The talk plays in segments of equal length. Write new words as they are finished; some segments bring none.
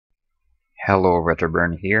Hello,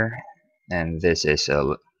 Retroburn here, and this is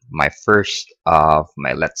my first of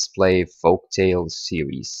my Let's Play Folktales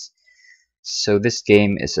series. So this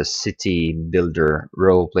game is a city builder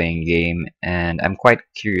role-playing game, and I'm quite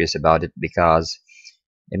curious about it because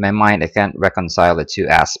in my mind I can't reconcile the two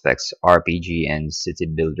aspects, RPG and city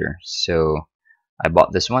builder. So I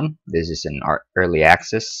bought this one. This is an early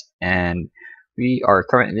access, and we are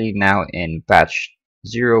currently now in patch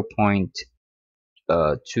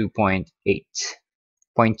 0.2.8.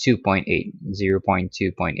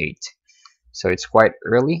 0.2.8. So it's quite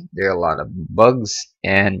early. There are a lot of bugs,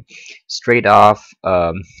 and straight off,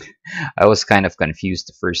 I was kind of confused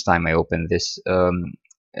the first time I opened this.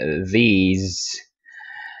 These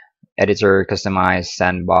editor customized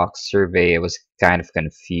sandbox survey, I was kind of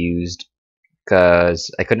confused because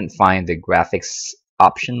I couldn't find the graphics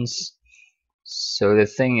options. So the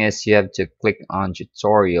thing is, you have to click on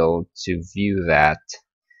tutorial to view that.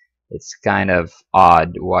 It's kind of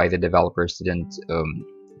odd why the developers didn't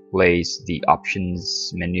place the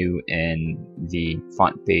options menu in the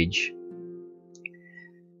front page.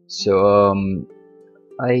 So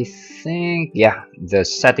I think, yeah, the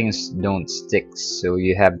settings don't stick, so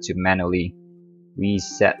you have to manually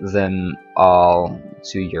reset them all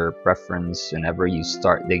to your preference whenever you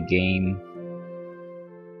start the game.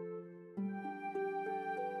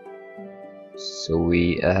 So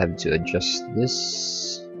we have to adjust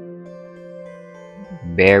this.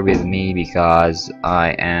 Bear with me because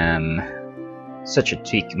I am such a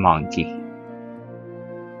tweak monkey.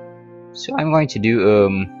 So I'm going to do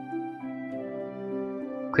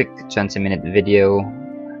quick 20-minute video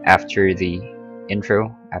after the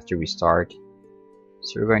intro, after we start.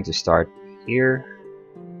 So we're going to start here.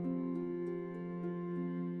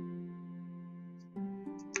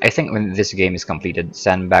 I think when this game is completed,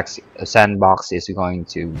 sandbox is going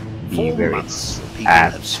to be For where months, it's people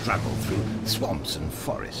at. have struggled through swamps and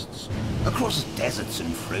forests, across deserts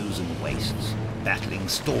and frozen wastes, battling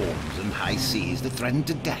storms and high seas that threatened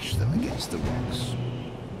to dash them against the rocks.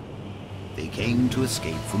 They came to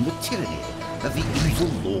escape from the tyranny of the evil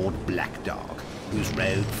Lord Blackdark, whose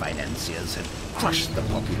rogue financiers had crushed the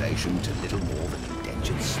population to little more than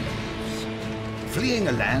indentured slaves. Fleeing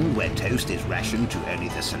a land where toast is rationed to only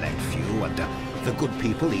the select few and the good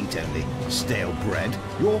people eat only stale bread,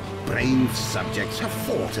 your brave subjects have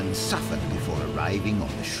fought and suffered before arriving on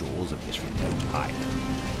the shores of this remote island.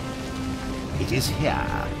 It is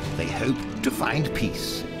here they hope to find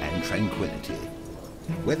peace and tranquility,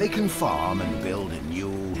 where they can farm and build a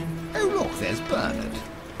new... Oh look, there's Bernard.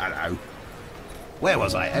 Hello. Where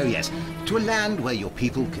was I? Oh yes, to a land where your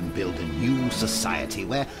people can build a new society,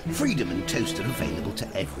 where freedom and toast are available to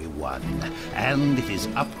everyone. And it is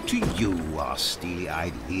up to you, our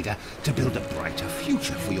steely-eyed leader, to build a brighter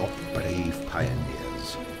future for your brave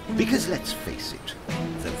pioneers. Because let's face it,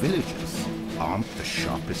 the villagers aren't the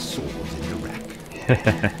sharpest swords in the rack.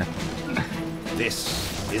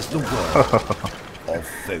 This is the world of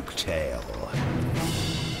folktale.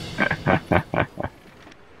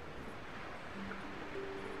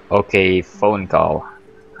 Okay, phone call.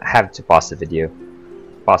 I have to pause the video.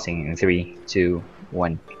 Pausing in 3, 2,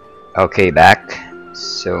 1. Okay, back.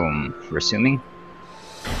 So, resuming.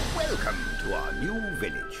 Welcome to our new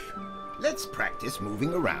village. Let's practice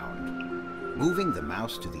moving around. Moving the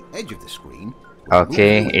mouse to the edge of the screen.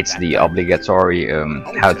 Okay, it's the obligatory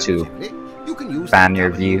how to you can use pan your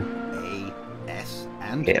view. A, S,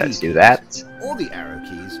 and Okay, D let's do keys, that. or the arrow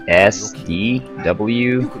keys. on S, your D, keyboard.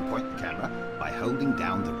 W. You can point the camera by holding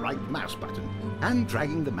down the right mouse button and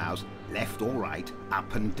dragging the mouse left or right,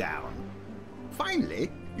 up and down.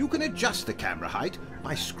 Finally, you can adjust the camera height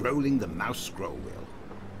by scrolling the mouse scroll wheel,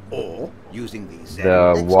 or using the Z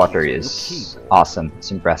The X water keys on your is keyboard. awesome.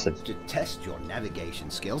 It's impressive. To test your navigation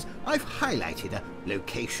skills, I've highlighted a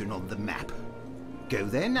location on the map. Go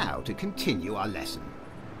there now to continue our lesson.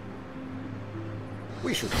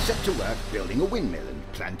 We should set to work building a windmill and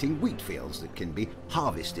planting wheat fields that can be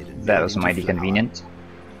harvested and That made was into mighty flour. convenient.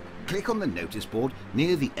 Click on the notice board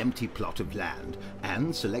near the empty plot of land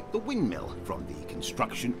and select the windmill from the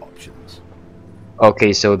construction options.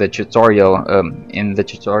 Okay, so the tutorial, in the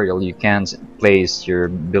tutorial you can place your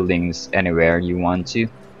buildings anywhere you want to.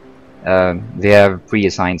 They have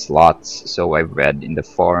pre-assigned slots, so I've read in the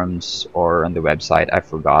forums or on the website, I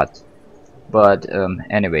forgot. But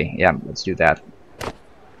anyway, yeah, let's do that.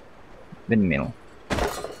 Windmill.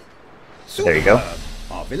 There you go.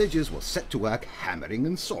 Our villagers will set to work hammering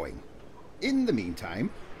and sawing. In the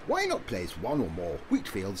meantime, why not place one or more wheat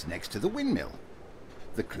fields next to the windmill?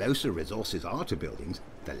 The closer resources are to buildings,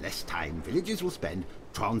 the less time villagers will spend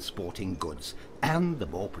transporting goods, and the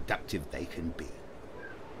more productive they can be.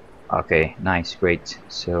 Okay, nice, great.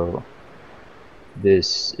 So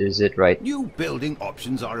this is it, right? New building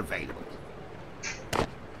options are available.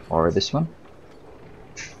 Or this one?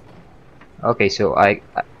 Okay, so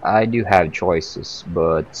I do have choices,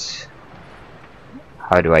 but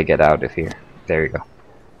how do I get out of here? There you go.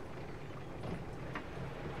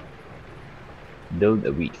 Build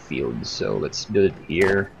a wheat field. So let's build it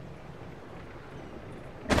here.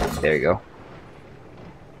 And there you go.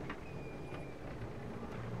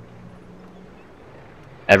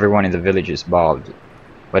 Everyone in the village is bald.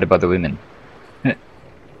 What about the women?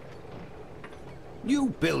 New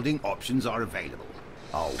building options are available.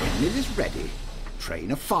 Our windmill is ready.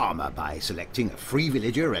 Train a farmer by selecting a free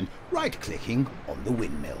villager and right-clicking on the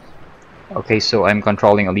windmill. Okay, so I'm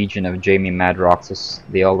controlling a legion of Jamie Madroxes.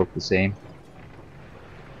 They all look the same.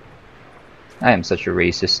 I am such a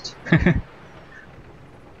racist.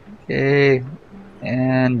 Okay,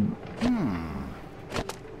 and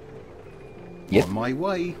yep, On my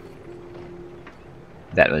way.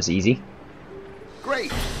 that was easy.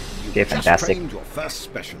 Great. Okay, You've just fantastic. trained your first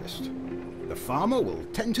specialist. The farmer will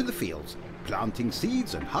tend to the fields, planting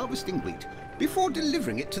seeds and harvesting wheat, before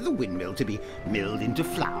delivering it to the windmill to be milled into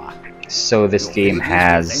flour. So this Your game villagers will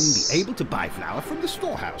has then be able to buy flour from the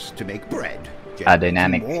storehouse to make bread, a generating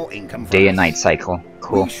dynamic more income for day and us. night cycle.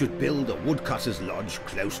 Cool. We should build a woodcutter's lodge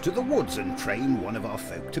close to the woods and train one of our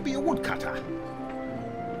folk to be a woodcutter.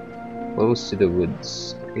 Close to the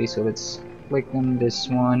woods. Okay, so let's click on this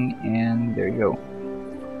one, and there you go.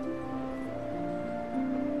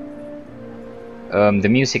 The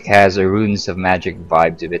music has a Runes of Magic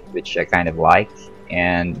vibe to it, which I kind of like,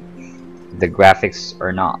 and the graphics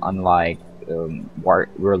are not unlike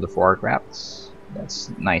World of Warcraft. That's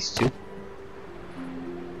nice too.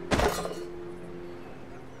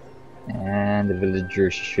 And the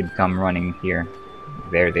villagers should come running here.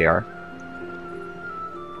 There they are.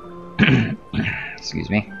 Excuse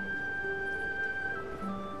me.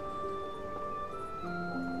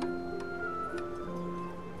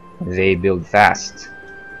 They build fast.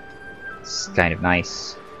 It's kind of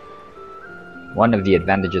nice. One of the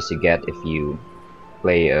advantages you get if you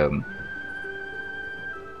play a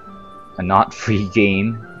not free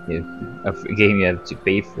game, a free game you have to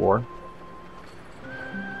pay for.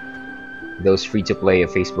 Those free-to-play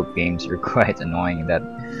Facebook games are quite annoying that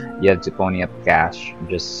you have to pony up cash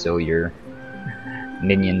just so your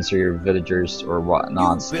minions or your villagers or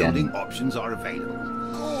whatnots New building can options are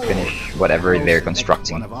available. finish whatever I'll they're select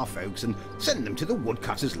constructing. one of our folks and send them to the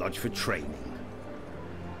woodcutter's lodge for training.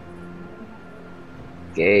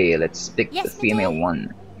 Okay, let's pick Yes, the female Madame.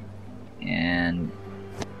 one. And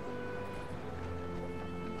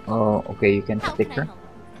oh, okay, you can How pick can I her. help?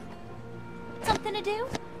 Something to do?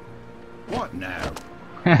 What now?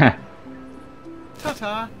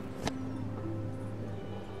 Ta-ta!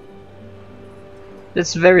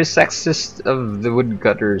 That's very sexist of the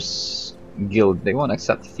woodcutters guild. They won't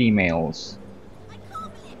accept females. I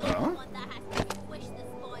can't believe Huh? anyone that has to squish the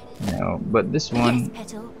spiders. No, but this Yes, one,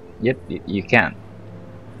 Petal. yep, you can.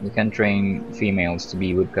 You can train females to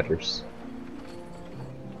be woodcutters.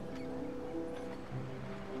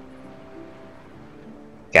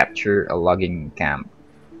 Capture a logging camp.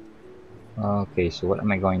 Okay, so what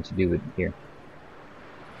am I going to do with here?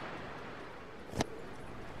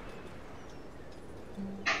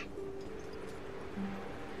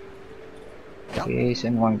 Okay, so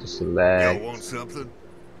I'm going to Y'all select. want something?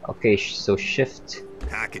 Okay, so shift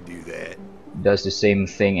I can do that. does the same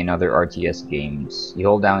thing in other RTS games. You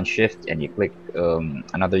hold down shift and you click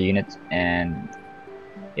another unit, and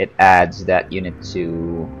it adds that unit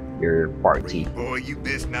to your party. Boy, you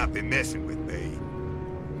best not be messing with me.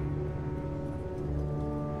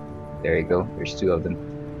 There you go. There's two of them.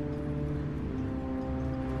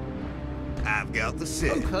 I've got the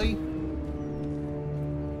set. Okay.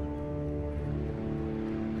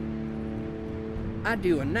 I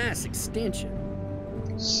do a nice extension.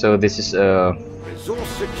 So this is a Resource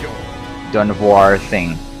secured. Dawn of War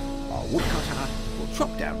thing. Our woodcutter will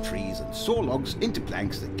chop down trees and saw logs into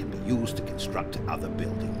planks that can be used to construct other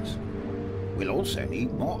buildings. We'll also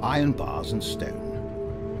need more iron bars and stone.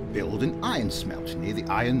 Build an iron smelt near the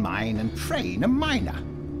iron mine and train a miner.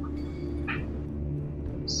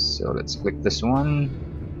 So let's click this one,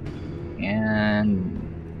 and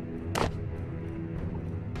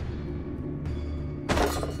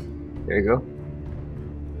there you go.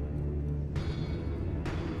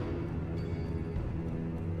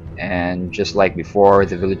 And just like before,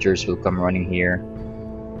 the villagers will come running here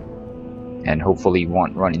and hopefully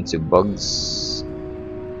won't run into bugs.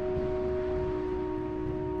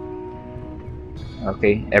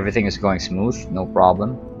 Okay, everything is going smooth, no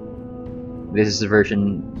problem. This is the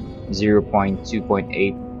version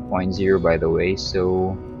 0.2.8.0 by the way,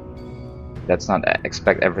 so let's not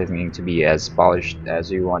expect everything to be as polished as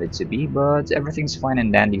we want it to be, but everything's fine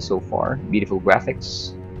and dandy so far. Beautiful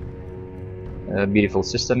graphics, beautiful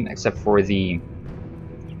system, except for the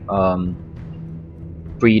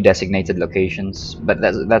pre-designated locations, but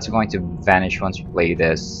that's going to vanish once you play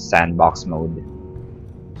this sandbox mode,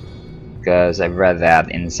 because I've read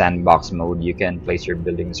that in sandbox mode you can place your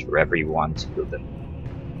buildings wherever you want to build them.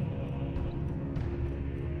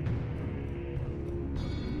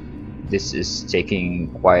 This is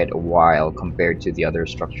taking quite a while compared to the other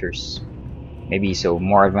structures. Maybe so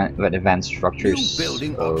more advanced structures New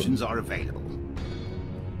building options are available.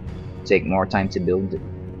 take more time to build.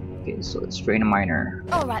 Okay, so let's train a miner.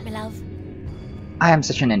 All right, my love. I am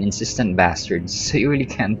such an insistent bastard, so you really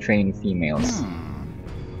can't train females.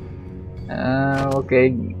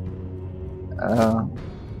 Okay.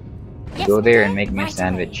 Yes, Go there dear, and make me a right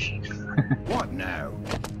sandwich. What now?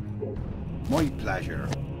 My pleasure.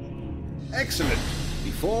 Excellent.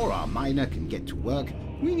 Before our miner can get to work,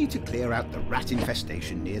 we need to clear out the rat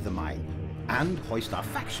infestation near the mine and hoist our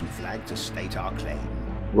faction flag to state our claim.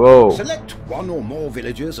 Whoa. Select one or more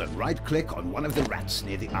villagers and right-click on one of the rats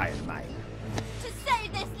near the iron mine. To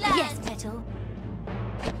save this land. Yes, Petal.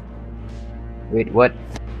 Wait, what?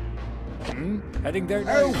 Heading there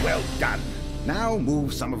now. Oh, well done. Now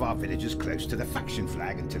move some of our villagers close to the faction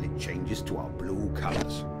flag until it changes to our blue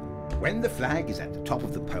colors. When the flag is at the top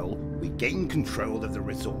of the pole, we gain control of the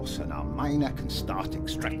resource and our miner can start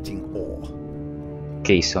extracting ore.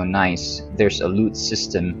 Okay, so nice. There's a loot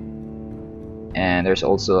system, and there's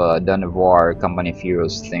also a Dawn of War Company of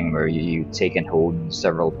Heroes thing where you take and hold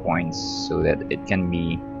several points so that it can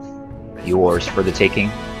be yours for the taking.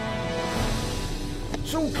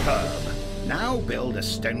 Superb! Now build a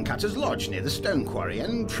stonecutter's lodge near the stone quarry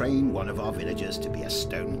and train one of our villagers to be a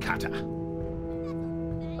stonecutter.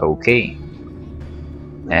 Okay.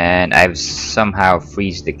 And I've somehow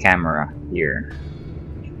freezed the camera here.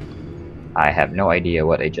 I have no idea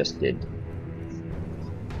what I just did.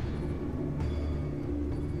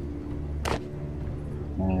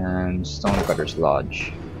 And Stonecutter's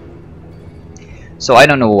Lodge. So I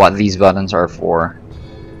don't know what these buttons are for.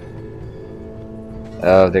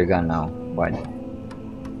 Oh, they're gone now. What?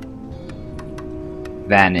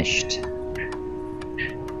 Vanished.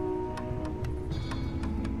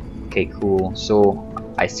 Okay, cool. So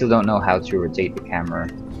I still don't know how to rotate the camera.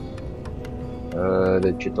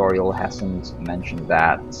 The tutorial hasn't mentioned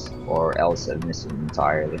that, or else I've missed it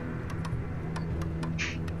entirely.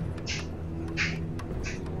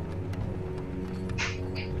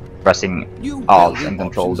 Pressing Alt and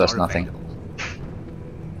Control does nothing.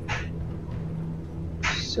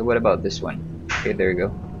 So what about this one? Okay, there you go.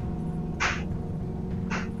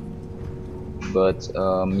 But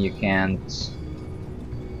you can't.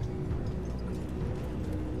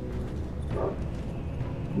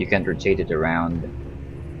 You can't rotate it around.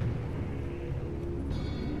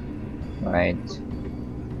 Right.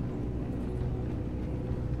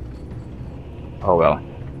 Oh well.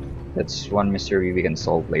 That's one mystery we can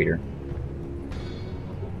solve later.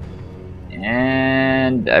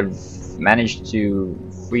 And I've managed to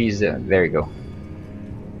freeze there you go.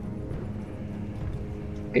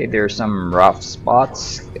 Okay, there are some rough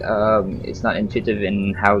spots. It's not intuitive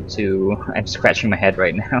in how to. I'm scratching my head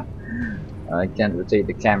right now. I can't rotate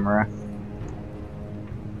the camera.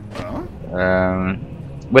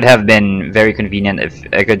 Would have been very convenient if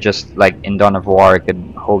I could just, like in Dawn of War, I could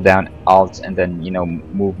hold down Alt and then, you know,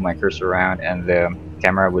 move my cursor around and the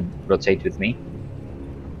camera would rotate with me.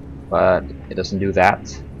 But it doesn't do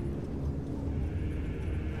that.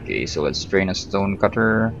 Okay, so let's train a stone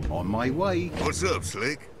cutter. On my way. What's up,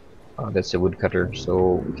 Slick? Oh, that's a wood cutter,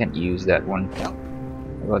 so we can't use that one. Yep. How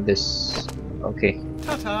about this? Okay.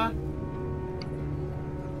 Ta-ta.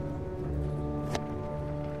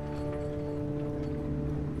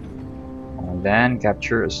 And then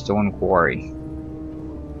capture a stone quarry.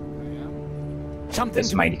 Something That's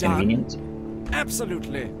to be mighty done. convenient.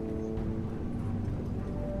 Absolutely.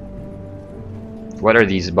 What are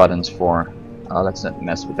these buttons for? Let's not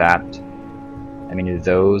mess with that. I mean,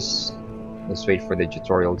 those. Let's wait for the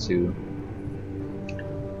tutorial to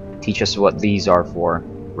teach us what these are for,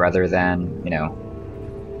 rather than, you know,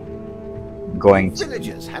 going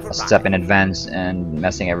Villagers have a step in advance and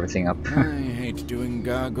messing everything up. I hate doing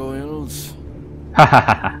gargoyles.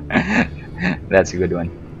 That's a good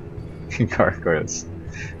one. Gargoyles.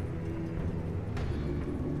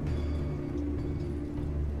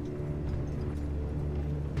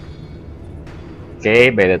 Okay,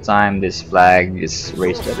 by the time this flag is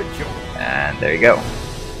raised up, and there you go.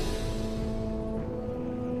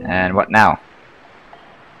 And what now?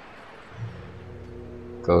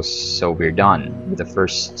 So we're done with the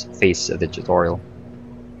first phase of the tutorial.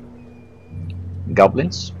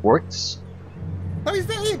 Goblins? Orcs? Oh, is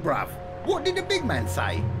that it, bruv? What did the big man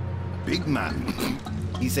say? Big man?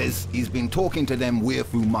 He says he's been talking to them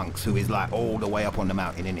Weirfu monks who is like all the way up on the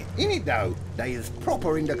mountain, innit? Innit though? They is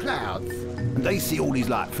proper in the clouds. And they see all these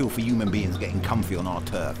like filthy human beings getting comfy on our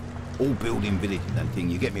turf. All building villages and thing,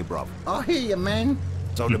 you get me, bruv? I hear you, man.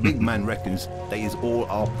 So the big man reckons they is all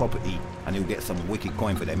our property and he'll get some wicked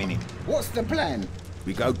coin for them, innit? What's the plan?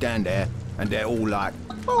 We go down there and they're all like,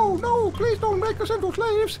 oh no, please don't make us into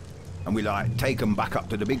slaves. And we like take them back up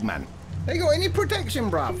to the big man. They got any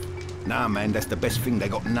protection, bruv? Nah, man, that's the best thing. They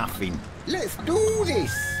got nothing. Let's do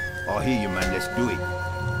this. I hear you, man. Let's do it.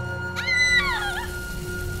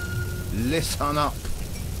 Listen up.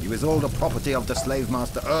 You is all the property of the slave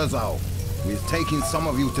master Urzo. He is taking some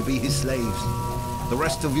of you to be his slaves. The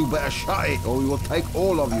rest of you better shut it, or we will take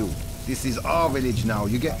all of you. This is our village now.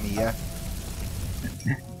 You get me, yeah?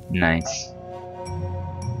 Nice.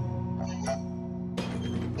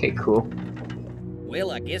 Okay, cool.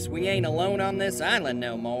 Well, I guess we ain't alone on this island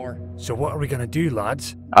no more. So what are we gonna do,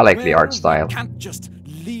 lads? I like the art style. We can't just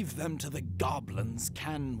leave them to the goblins,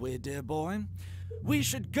 can we, dear boy? We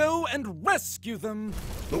should go and rescue them.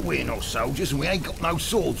 But we're not soldiers and we ain't got no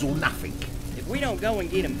swords or nothing. If we don't go and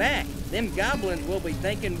get them back, them goblins will be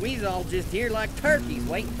thinking we's all just here like turkeys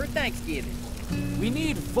waiting for Thanksgiving. We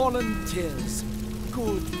need volunteers.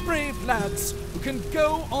 Good, brave lads who can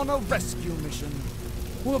go on a rescue mission.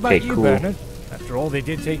 What about Okay, you, cool. Bernard? After all, they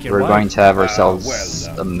did take your We're wife. going to have ourselves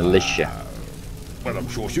a militia. Well, I'm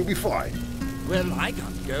sure she'll be fine. Well, I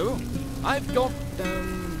can't go. I've got,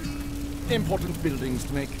 important buildings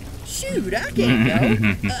to make. Shoot, I can't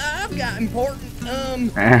go. I've got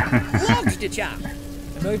important, logs to chop.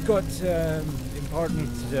 And I've got, important,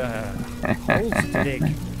 holes to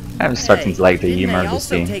dig. I'm starting to like the didn't humor they of this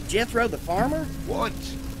also game. take Jethro the farmer? What?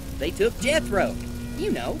 They took Jethro.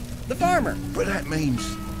 You know, the farmer. But that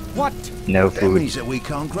means... What? No That food. means that we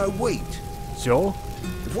can't grow wheat. So?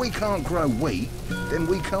 If we can't grow wheat, then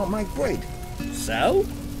we can't make bread. So?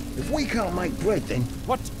 If we can't make bread, then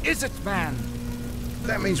What is it, man?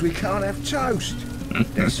 that means we can't have toast.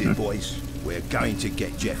 That's it, boys. We're going to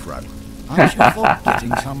get Jethro. Aren't you for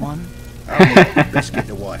getting someone? Oh, yeah, let's get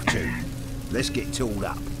the wife too. Let's get tooled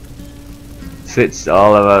up. So it's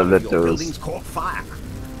all about the Your building's tools. caught fire.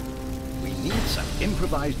 We need some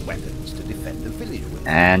improvised weapons to defend the village with.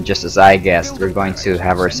 And just as I guessed, we're going to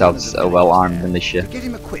have ourselves a well-armed militia. Get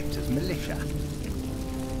him equipped as militia.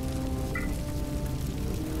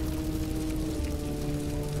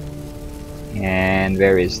 And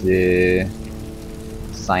where is the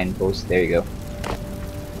signpost? There you go.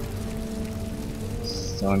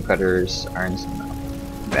 Stone cutters, arms,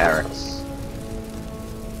 barracks.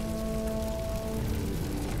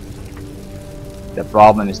 The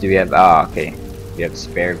problem is, do we have? Ah, okay. We have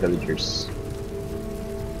spare villagers.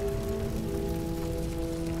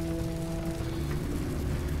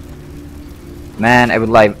 Man, I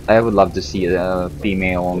would love to see a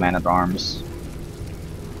female man at arms.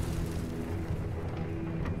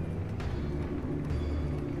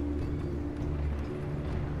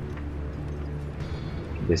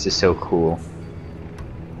 This is so cool.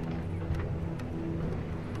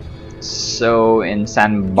 So in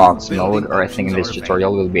sandbox mode, or I think in this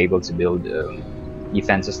tutorial, we'll be able to build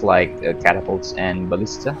defenses like catapults and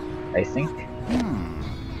ballista, I think.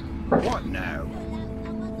 What now?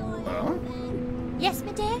 Huh? Yes,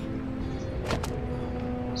 my dear?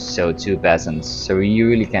 So 2 peasants. So you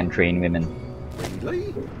really can train women.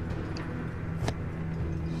 Really?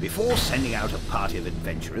 Before sending out a party of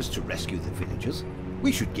adventurers to rescue the villagers,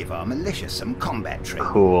 we should give our militia some combat training.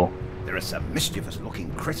 Cool. There are some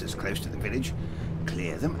mischievous-looking critters close to the village.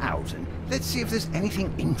 Clear them out, and let's see if there's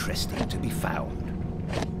anything interesting to be found.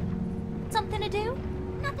 Something to do?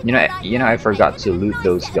 Nothing You know, I forgot to loot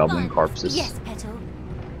those goblin corpses. Yes, Petal.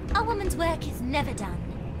 A woman's work is never done.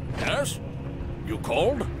 Yes? You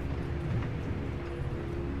called?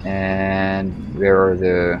 And where are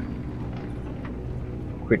the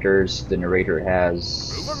critters the narrator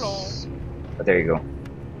has? Move along. Oh, there you go.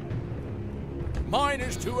 Mine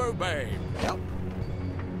is to obey. Yep.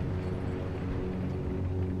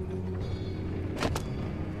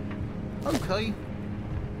 Okay.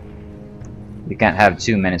 You can't have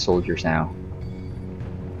too many soldiers now.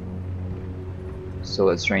 So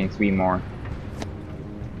let's train 3 more.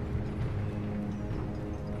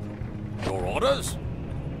 Your orders?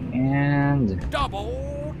 And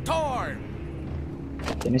Double time.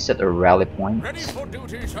 can you set a rally point? Ready for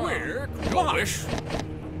duty, sir. Quick, your wish.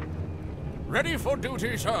 Ready for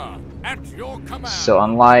duty, sir. At your command. So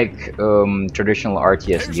unlike traditional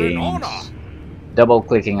RTS Tis an honor. games,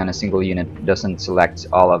 double-clicking on a single unit doesn't select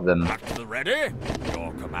all of them. At the ready.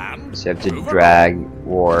 Your command. So you have to Move drag along.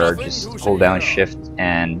 or Nothing just to hold see down here. Shift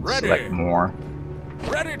and Ready. select more.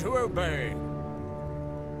 Ready to obey.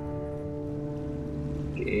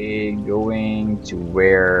 Okay, going to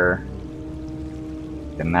where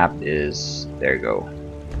the map is. There you go.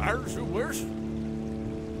 As you wish.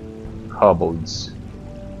 Kobolds.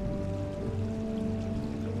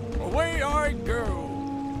 Away I go.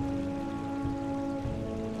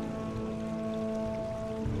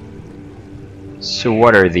 So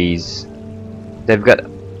what are these? They've got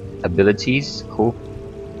abilities. Cool.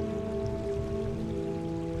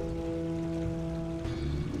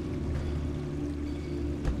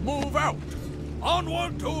 Move out.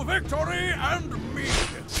 Onward to victory and mead.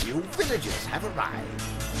 New villagers have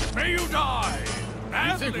arrived. May you die.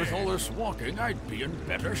 I think with all this walking, I'd be in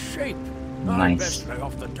better shape. I Nice. best lay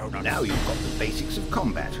off the donuts. Now you've got the basics of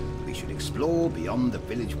combat. We should explore beyond the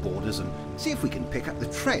village borders and see if we can pick up the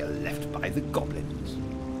trail left by the goblins.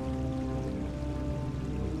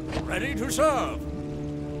 Ready to serve.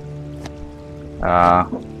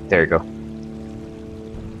 There you go.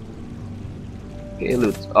 Okay,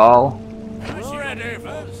 loot all. Ready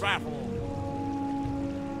for battle.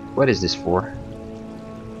 What is this for?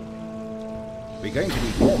 We're going to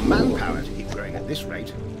need more manpower to keep growing at this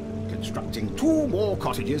rate. Constructing 2 more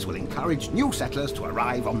cottages will encourage new settlers to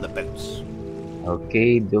arrive on the boats.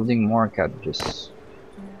 Okay, building more cottages.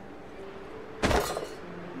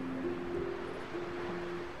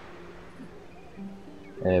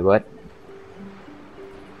 What?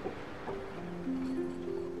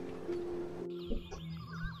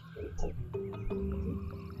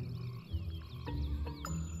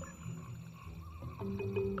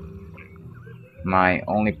 My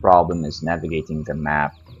only problem is navigating the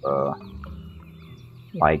map.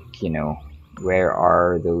 Like, you know, where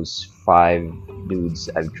are those 5 dudes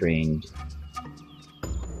I've trained?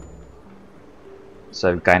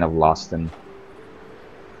 So I've kind of lost them.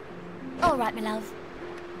 All right, my love.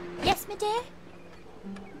 Yes, my dear?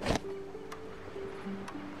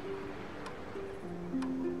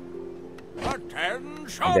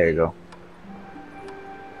 Attention. There you go.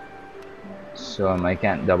 So I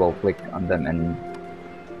can't double click on them and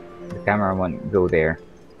the camera won't go there.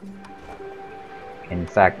 In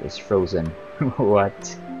fact, it's frozen.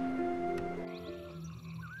 What?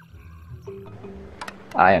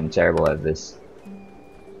 I am terrible at this.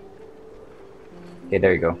 Okay,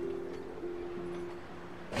 there you go.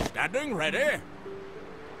 Standing ready.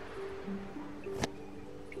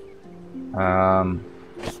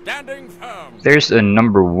 Standing firm. There's a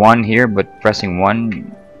number 1 here, but pressing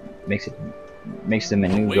 1 makes the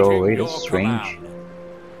menu go away. Waiting That's your strange. command.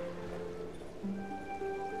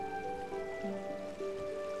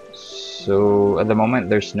 So at the moment,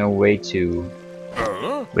 there's no way to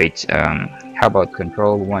wait. How about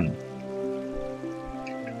control 1?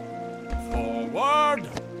 Forward.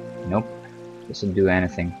 Nope, doesn't do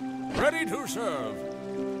anything. Ready to serve.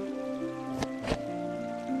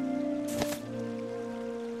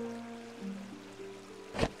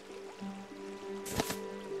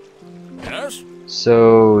 Yes.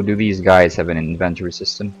 So, do these guys have an inventory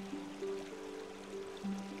system?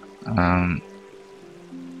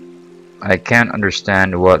 I can't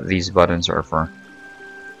understand what these buttons are for.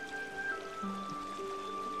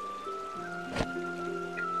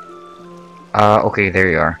 Okay, there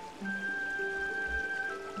you are.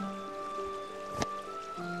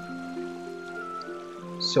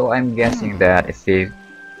 So I'm guessing that if they...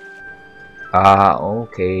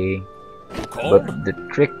 okay. Cold. But the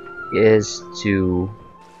trick is to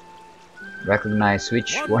recognize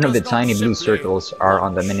which one of the tiny blue circles are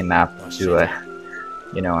on the minimap to,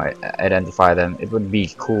 you know, identify them. It would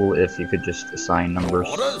be cool if you could just assign numbers,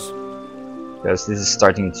 Orders. because this is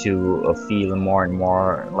starting to feel more and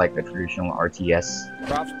more like a traditional RTS,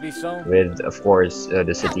 Crops to be sown. with, of course,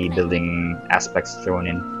 the city building aspects thrown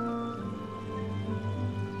in.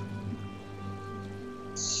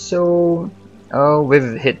 So,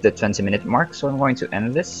 we've hit the 20-minute mark, so I'm going to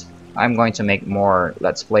end this. I'm going to make more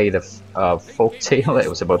Let's Play the Folk Tale. I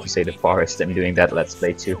was about to say the Forest. I'm doing that Let's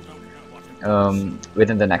Play too.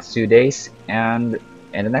 Within the next 2 days, and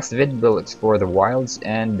in the next vid we'll explore the wilds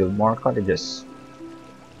and build more cottages.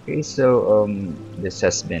 Okay, so this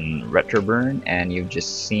has been Retroburn, and you've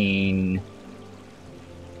just seen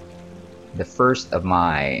the first of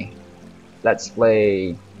my Let's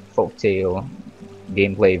Play Folktale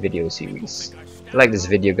gameplay video series. If you like this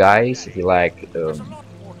video, guys, if you like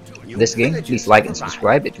this game, please like and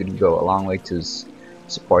subscribe. It would go a long way to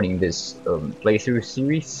supporting this playthrough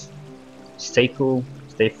series. Stay cool,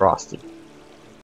 stay frosty.